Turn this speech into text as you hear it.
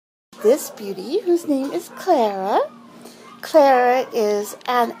this beauty whose name is Clara. Clara is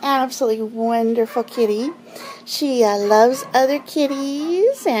an absolutely wonderful kitty. She loves other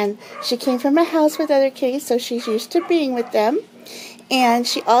kitties, and she came from a house with other kitties, so she's used to being with them. And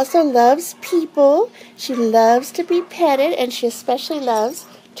she also loves people. She loves to be petted, and she especially loves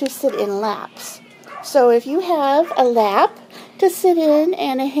to sit in laps. So if you have a lap to sit in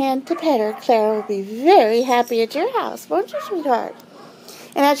and a hand to pet her, Clara will be very happy at your house, won't you, sweetheart?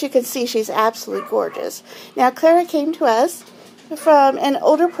 And as you can see, she's absolutely gorgeous. Now, Clara came to us from an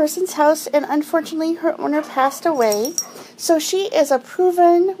older person's house, and unfortunately her owner passed away. So she is a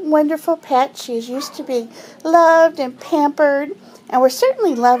proven, wonderful pet. She is used to being loved and pampered, and we're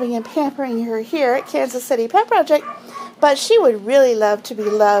certainly loving and pampering her here at Kansas City Pet Project, but she would really love to be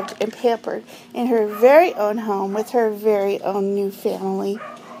loved and pampered in her very own home with her very own new family.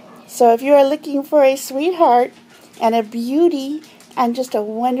 So if you are looking for a sweetheart and a beauty and just a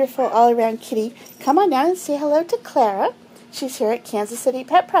wonderful all-around kitty, come on down and say hello to Clara. She's here at Kansas City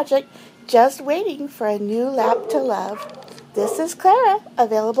Pet Project, just waiting for a new lap to love. This is Clara,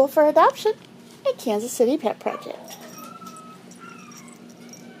 available for adoption at Kansas City Pet Project.